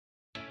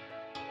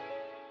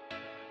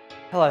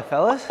Hello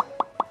fellas,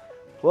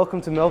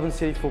 welcome to Melbourne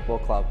City Football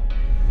Club.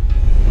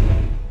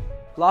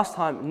 Last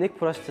time Nick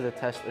put us to the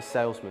test as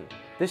salesmen.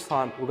 This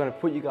time we're going to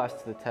put you guys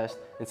to the test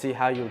and see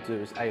how you'll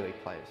do as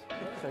A-League players.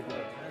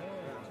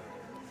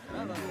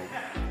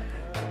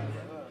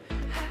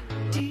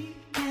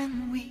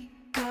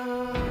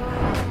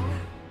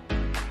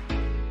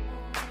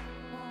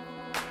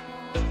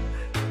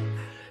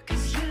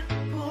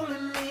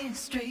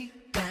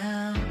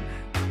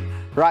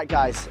 Right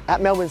guys, at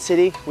Melbourne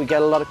City we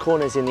get a lot of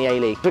corners in the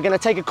A-League. We're going to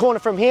take a corner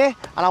from here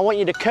and I want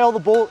you to curl the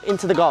ball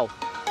into the goal.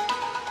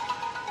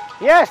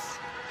 Yes!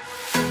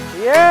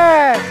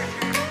 Yes!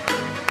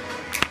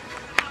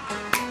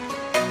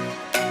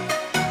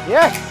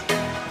 Yes!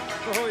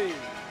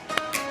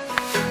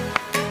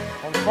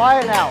 On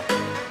fire now.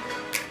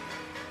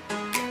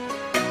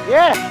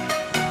 Yes!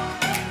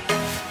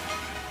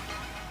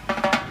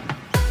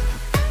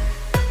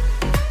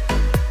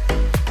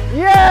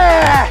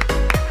 Yeah!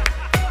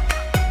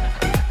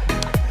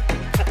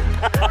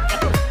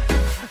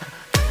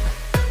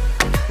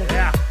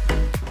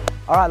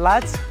 Alright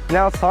lads,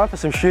 now it's time for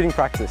some shooting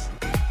practice.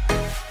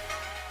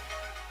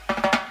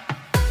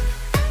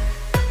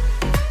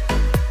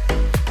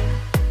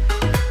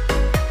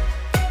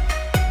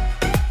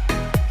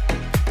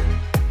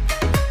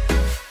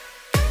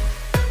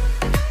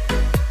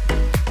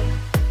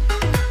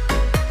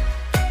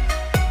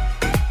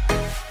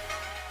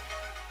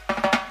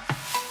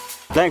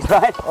 Thanks,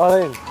 mate.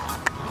 Eileen.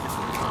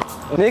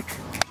 Nick,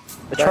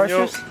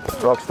 atrocious.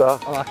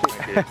 Rockstar. I like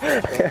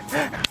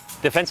it.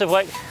 Defensive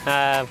work,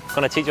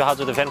 going to teach you how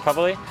to defend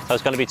properly. So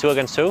it's going to be 2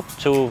 against 2,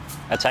 2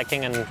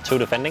 attacking and 2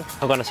 defending.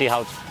 I'm going to see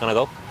how it's going to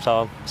go.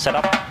 So set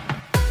up.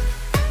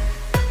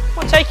 Come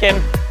on, take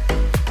him.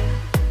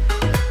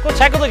 Go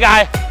tackle the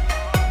guy.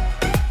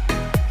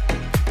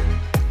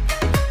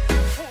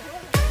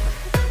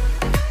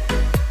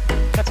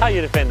 That's how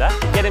you defend that.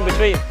 Get in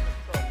between. I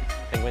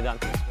think we're done.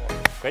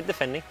 Great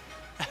defending.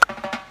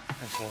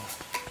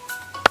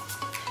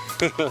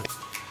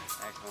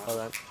 Well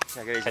done.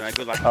 Take it easy, mate.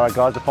 Good luck. All right,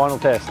 guys, the final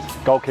test,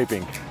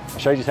 goalkeeping. I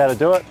showed you how to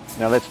do it,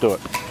 now let's do it.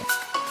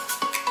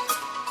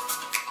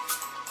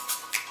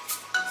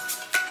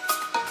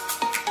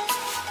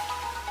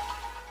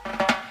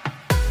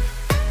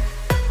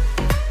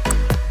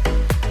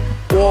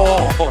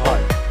 Whoa!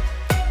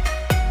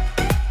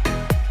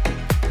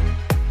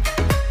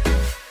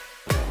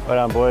 Well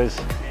done, boys.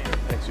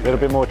 A little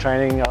bit more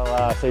training,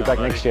 I'll see you back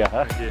next year.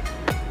 Huh? Thank you.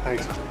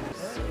 Thanks.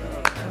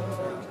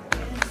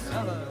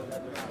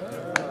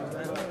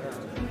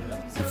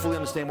 You fully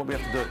understand what we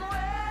have to do.